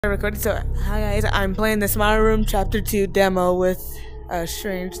Recording. So, hi guys, I'm playing the My Room Chapter 2 demo with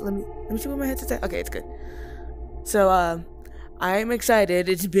Strange. Let me see what my headset says. Okay, it's good. So, I'm excited.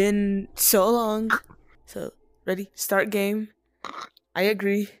 It's been so long. So, ready? Start game. I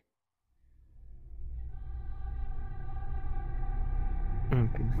agree.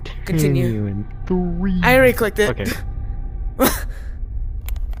 Continue. In 3. I already clicked it. Okay.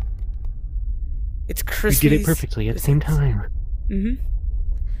 It's You Christmas. did it perfectly at the same time.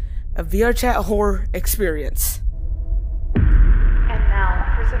 A VR chat horror experience. And now,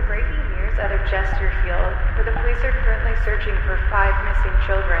 for some breaking news out of Chesterfield, where the police are currently searching for 5 missing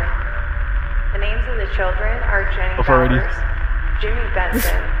children. The names of the children are Jenny Bowers, Jimmy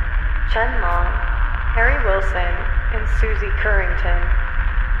Benson, Chen Long, Harry Wilson, and Susie Currington.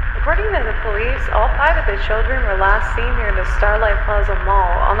 According to the police, all 5 of the children were last seen near the Starlight Plaza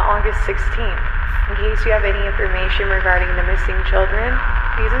Mall on August 16th. In case you have any information regarding the missing children,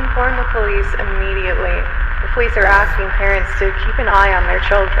 please inform the police immediately. The police are asking parents to keep an eye on their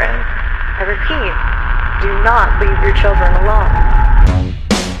children. I repeat, do not leave your children alone.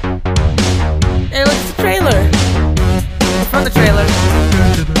 Hey, look, it's the trailer. From the trailer.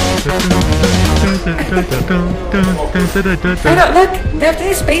 Hey, look! They have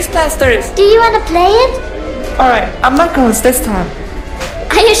these space blasters! Do you want to play it? Alright, I'm not going this time.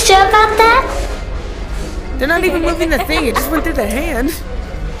 Are you sure about that? They're not even moving the thing. It just went through their hand.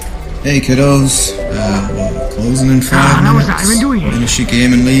 Hey kiddos, closing in 5 minutes. not even doing it. Finish your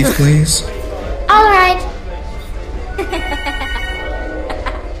game and leave, please. Alright.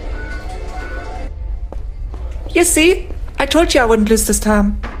 You see? I told you I wouldn't lose this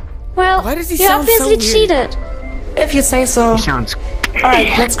time. Well, Why does he you sound so obviously weird? cheated. If you say so. Sounds.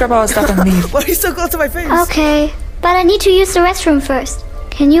 Alright, let's grab our stuff and leave. Why are you so close to my face? Okay, but I need to use the restroom first.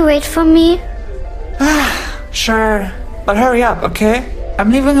 Can you wait for me? Sure. But hurry up, okay?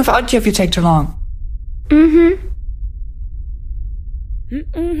 I'm leaving without you if you take too long. I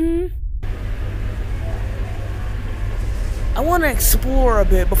want to explore a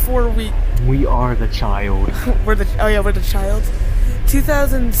bit before we. We are the child. We're the child.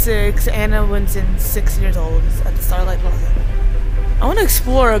 2006. Anna Winston, 6 years old, is at the Starlight Plaza. I want to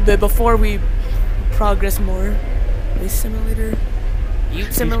explore a bit before we progress more. Race simulator.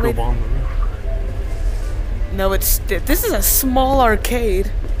 Ute simulator. Go on the roof. No, this is a small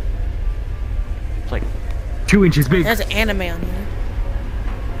arcade. It's like 2 inches big. There's an anime on here.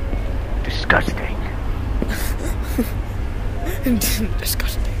 Disgusting.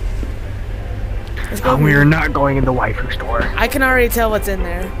 Disgusting. Let's go. We're not going in the waifu store. I can already tell what's in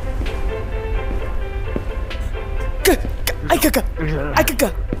there. I could go. What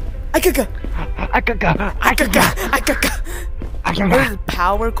is it,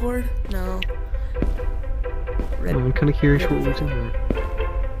 power cord? No. I'm kind of curious what was in there.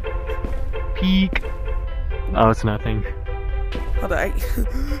 Peek. Oh, it's nothing. Hold on.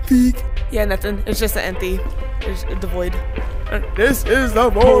 Peek. Yeah, nothing. It's just an empty. It's the void. This is the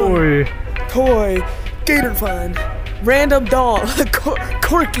void. Toy. Gator fun. Random doll.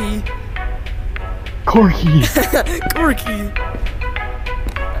 Corky. Corky. Corky.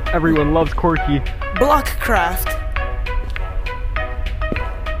 Everyone loves Corky. Blockcraft.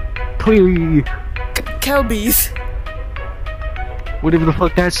 Clearly. Kelbies. Whatever the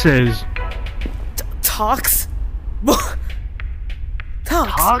fuck that says. Tox. Tox.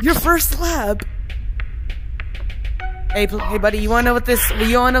 Tox? Your first lab. Hey, hey, buddy. You wanna know what this?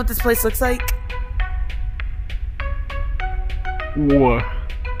 Place looks like? What?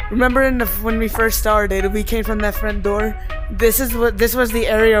 Remember when we first started, we came from that front door. This was the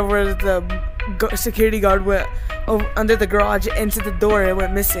area where the security guard went under the garage into the door and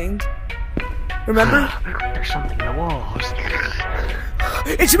went missing. Remember? There's something in the walls.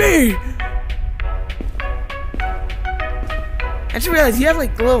 It's me! I just realized you have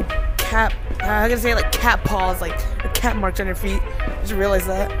like little cat. I'm gonna say like cat paws, like or cat marks on your feet. I just realized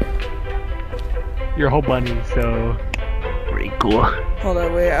that. You're a whole bunny, so pretty cool. Hold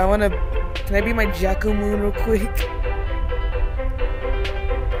on, wait. Can I be my Jacko Moon real quick?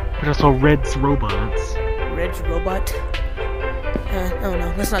 There's also Red's robots. Red's robot. Oh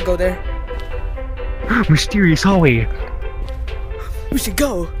no, let's not go there. Mysterious hallway. We should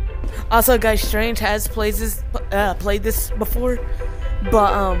go. Also, guys, Strange has played this before,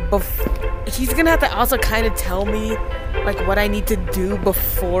 but he's gonna have to also kind of tell me like what I need to do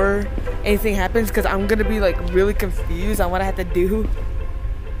before anything happens, because I'm gonna be like really confused on what I have to do.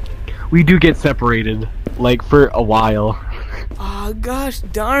 We do get separated, like for a while. Oh gosh,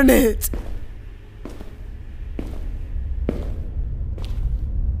 darn it!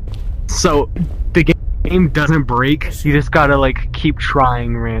 So the game Game doesn't break. You just gotta like keep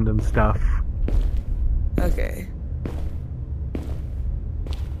trying random stuff. Okay.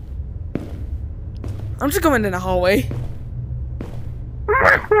 I'm just going in the hallway.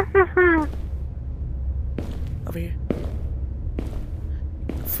 Over here.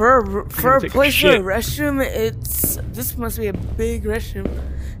 For a place for a restroom, this must be a big restroom.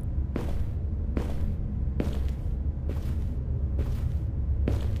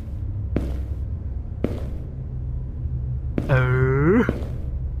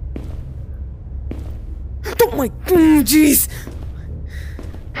 Oh my, jeez.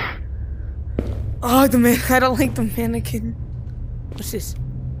 Oh, I don't like the mannequin. What's this?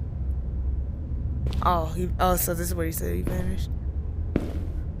 Oh, so this is where he said he vanished.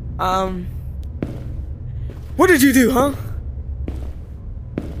 What did you do, huh?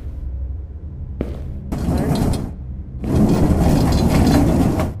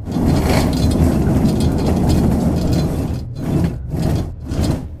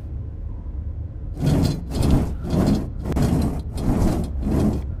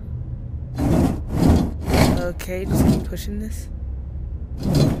 Okay, just keep pushing this.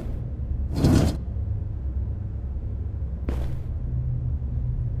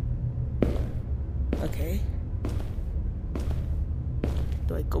 Okay.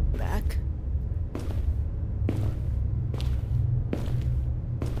 Do I go back?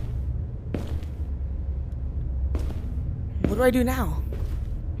 What do I do now?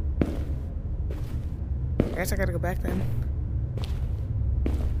 I guess I gotta go back then.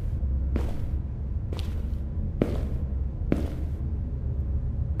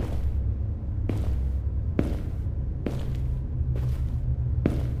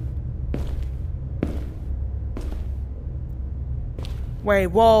 Wait,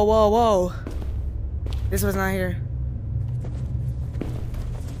 whoa, whoa, whoa. This was not here.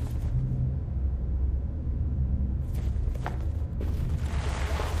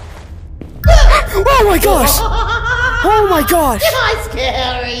 Oh my gosh! Oh my gosh! Did I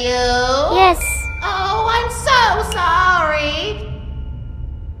scare you? Yes. Oh, I'm so sorry.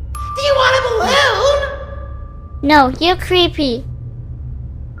 Do you want a balloon? No, you're creepy.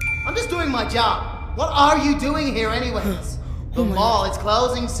 I'm just doing my job. What are you doing here anyways? The mall is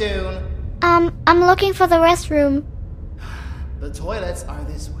closing soon. I'm looking for the restroom. The toilets are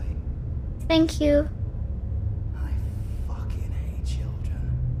this way. Thank you. I fucking hate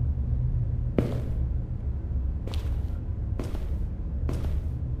children.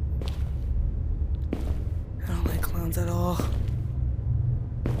 I don't like clowns at all.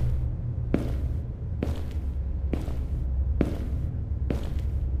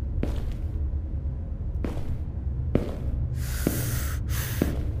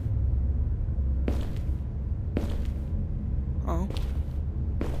 Oh.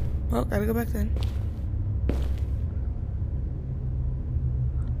 Well, gotta go back then.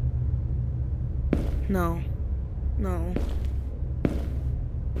 No. No.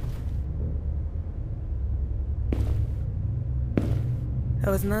 I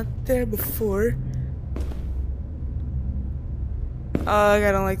was not there before. I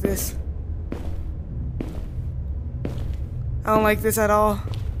don't like this. I don't like this at all.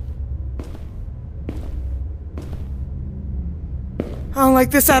 I don't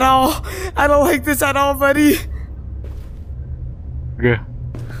like this at all. I don't like this at all, buddy. Booga.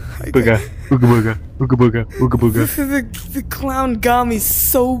 Booga. Booga booga. Booga booga. Booga booga. The clown got me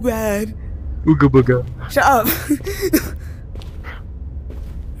so bad. Booga booga. Shut up.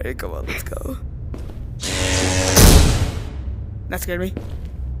 Hey, come on, let's go. That scared me.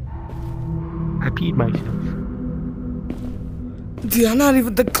 I peed myself. Dude, I'm not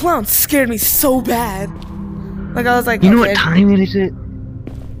even. The clown scared me so bad. Like, I was like, You know okay. what time it is?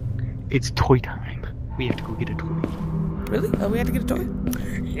 It's toy time. We have to go get a toy. Really? Oh, we had to get a toy?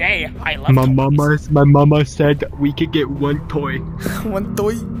 Yay! I love my mama said we could get one toy. One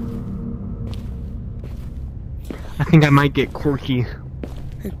toy? I think I might get Corky.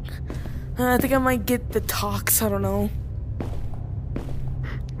 I think I might get the Tox. I don't know.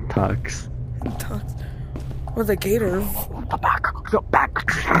 Tux. Tox. Or the Gator. The back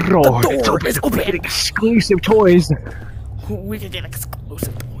door. The door is open. We get exclusive toys. We can get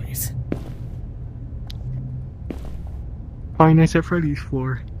exclusive toys. Find us at Freddy's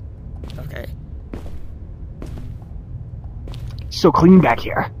floor. Okay. So clean back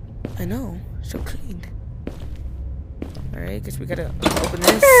here. I know. So clean. Alright, guess we gotta open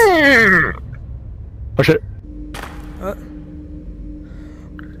this. Oh shit.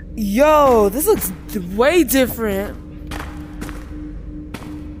 Yo, this looks way different.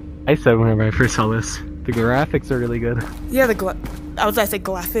 I said whenever I first saw this, the graphics are really good. Yeah, the I was gonna say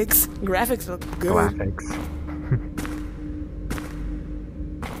graphics. Graphics look good. Graphics.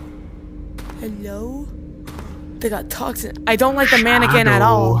 Hello? They got toxin. I don't like the mannequin at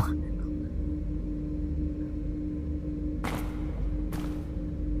all.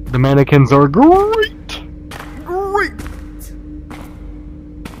 The mannequins are great! Great!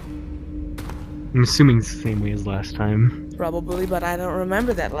 I'm assuming it's the same way as last time. Probably, but I don't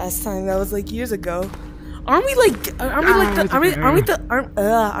remember that last time. That was like years ago. Aren't we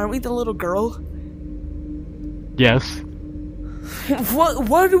the little girl? Yes.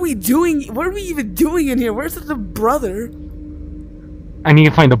 What are we doing? What are we even doing in here? Where's the brother? I need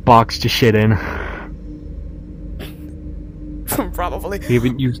to find a box to shit in. Probably. We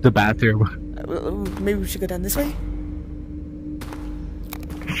haven't used the bathroom. Maybe we should go down this way?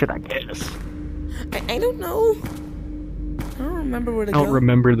 Should I guess? I don't know. I don't remember where to I go. don't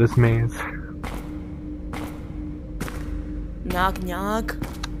remember this maze. Knock, knock.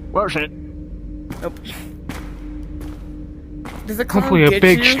 Where's it? Nope. Does the clown Hopefully a get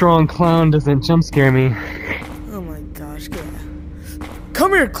big, you? strong clown doesn't jump scare me. Oh my gosh, yeah.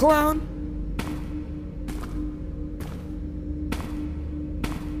 Come here, clown!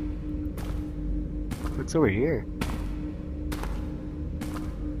 What's over here?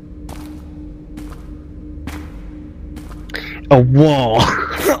 A wall!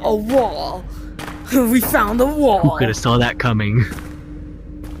 A wall! We found a wall! Who could have saw that coming?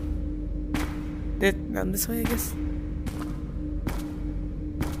 Down this way, I guess?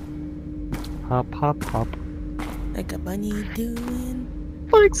 Hop, hop, hop. Like a bunny doing...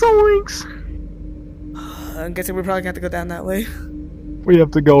 Oinks, oinks! I'm guessing we're probably gonna have to go down that way. We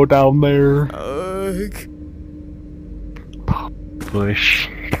have to go down there. Ugh. Push.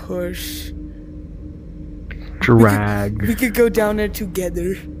 Push. Drag. We could go down there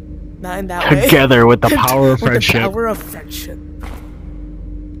together. Not in that way. Together with the power of With friendship. the power of friendship.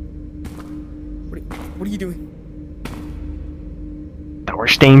 What are you doing? That we're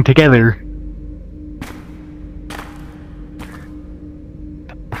staying together.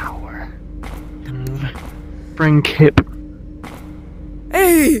 The power of friendship.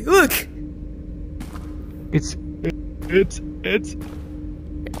 Hey, look! It's.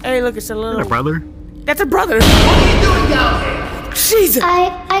 Hey, look, it's a little... A brother? That's a brother! What are you doing down here? Jesus!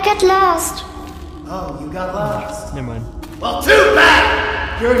 I got lost. Oh, you got lost. Never mind. Well, too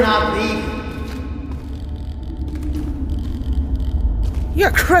bad! You're not leaving. You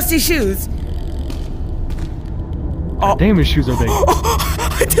got crusty shoes! Oh. Damn, his shoes are big.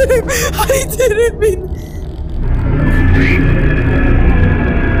 I didn't mean...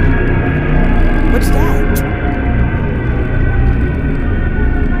 What's that?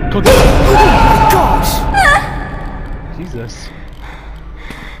 Oh my gosh! Jesus.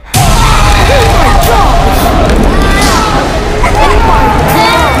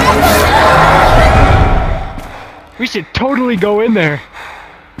 We should totally go in there.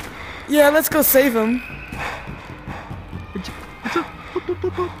 Yeah, let's go save him.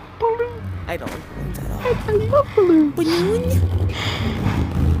 I don't want that all. I love balloons. Balloon?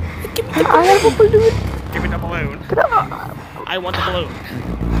 I have a balloon. Give me the balloon. I want the balloon.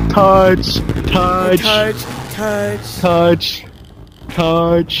 Touch.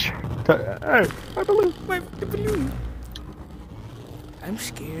 Touch. Hey, my balloon. The balloon. I'm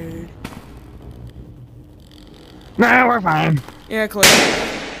scared. Nah, we're fine. Yeah, Chloe.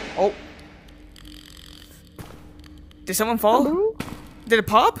 Oh. Did someone fall? Hello? Did it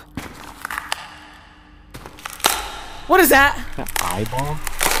pop? What is that? An eyeball?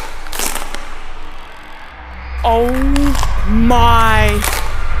 Oh my.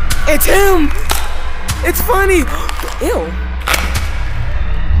 It's him! It's funny! Ew.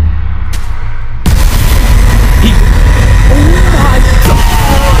 Oh my god!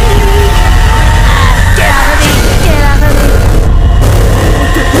 Get out of me! Get out of me!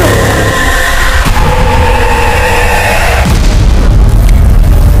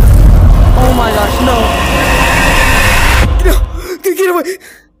 Oh my gosh, no! No! Get away!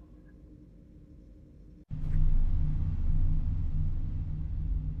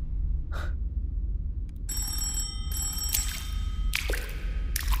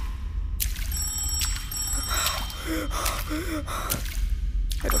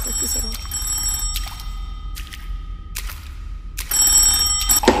 I don't like this at all.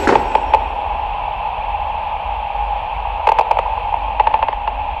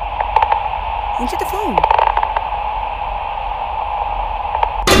 Answer the phone.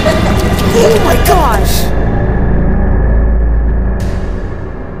 Oh my gosh!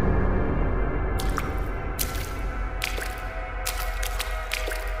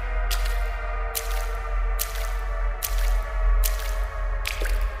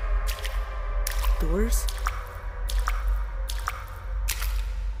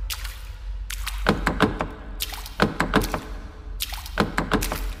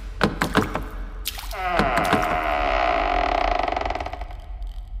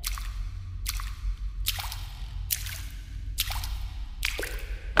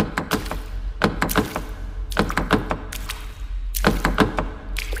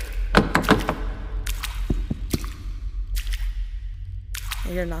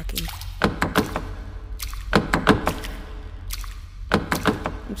 hear knocking.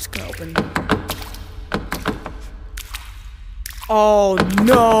 I'm just gonna open. Oh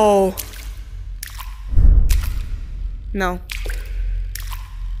no! No.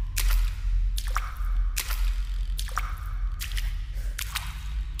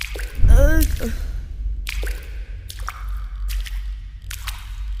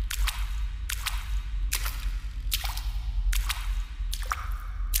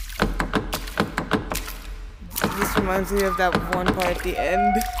 This reminds me of that one part at the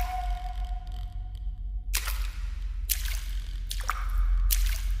end.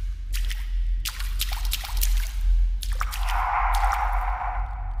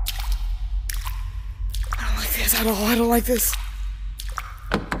 I don't like this at all. I don't like this.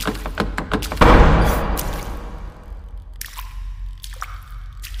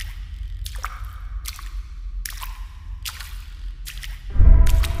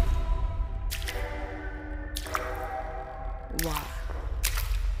 Why?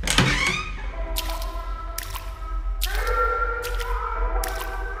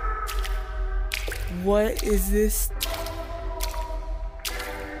 What is this?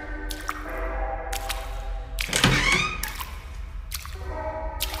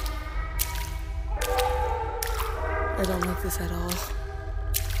 I don't like this at all.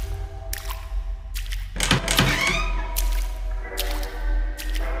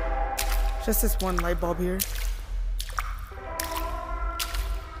 Just this one light bulb here.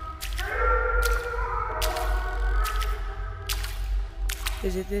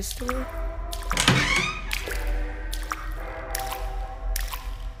 Is it this door?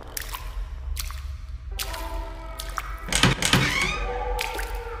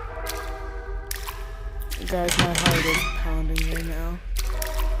 Guys, my heart is pounding right now.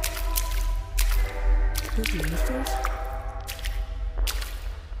 Could it be these doors?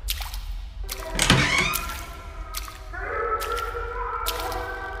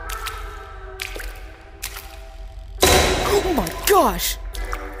 Oh my gosh!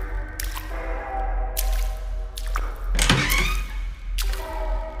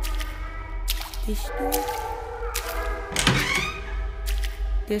 This door?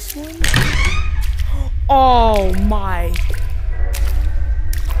 This one? Oh my!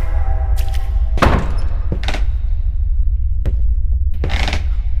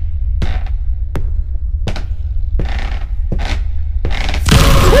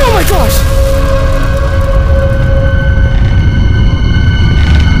 Oh my gosh!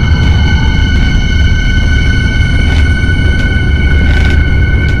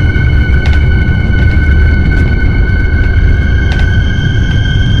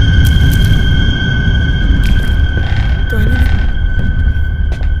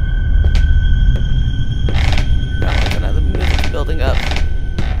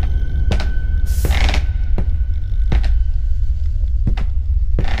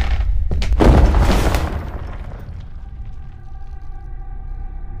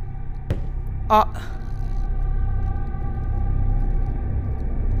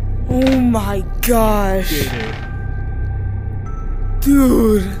 Oh my gosh.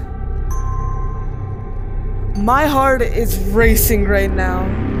 Dude. My heart is racing right now.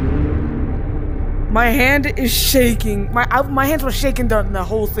 My hand is shaking. My hands were shaking during the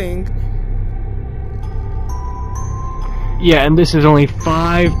whole thing. Yeah, and this is only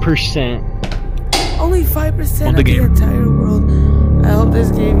 5%. Only 5% of the entire world. I hope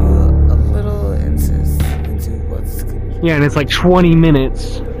this gave you a little insight into what's good. Yeah, and it's like 20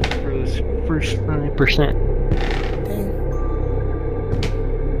 minutes for this first 5%. Dang.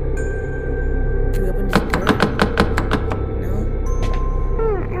 Can we open this door? No?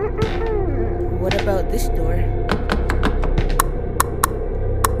 What about this door?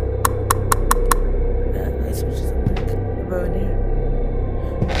 Light switch doesn't work. What about in here?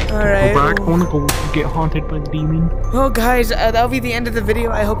 Alright. Back, I wanna go get haunted by the demon. Well, guys, that'll be the end of the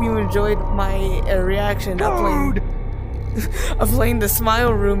video. I hope you enjoyed my reaction of playing the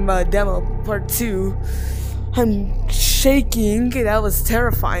Smile Room demo part 2. I'm shaking. That was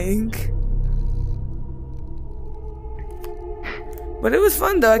terrifying. But it was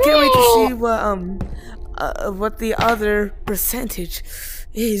fun though. I can't wait to see what the other percentage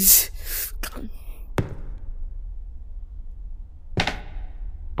is.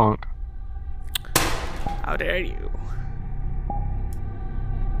 Bonk. How dare you?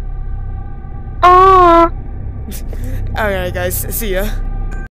 Alright guys, see ya.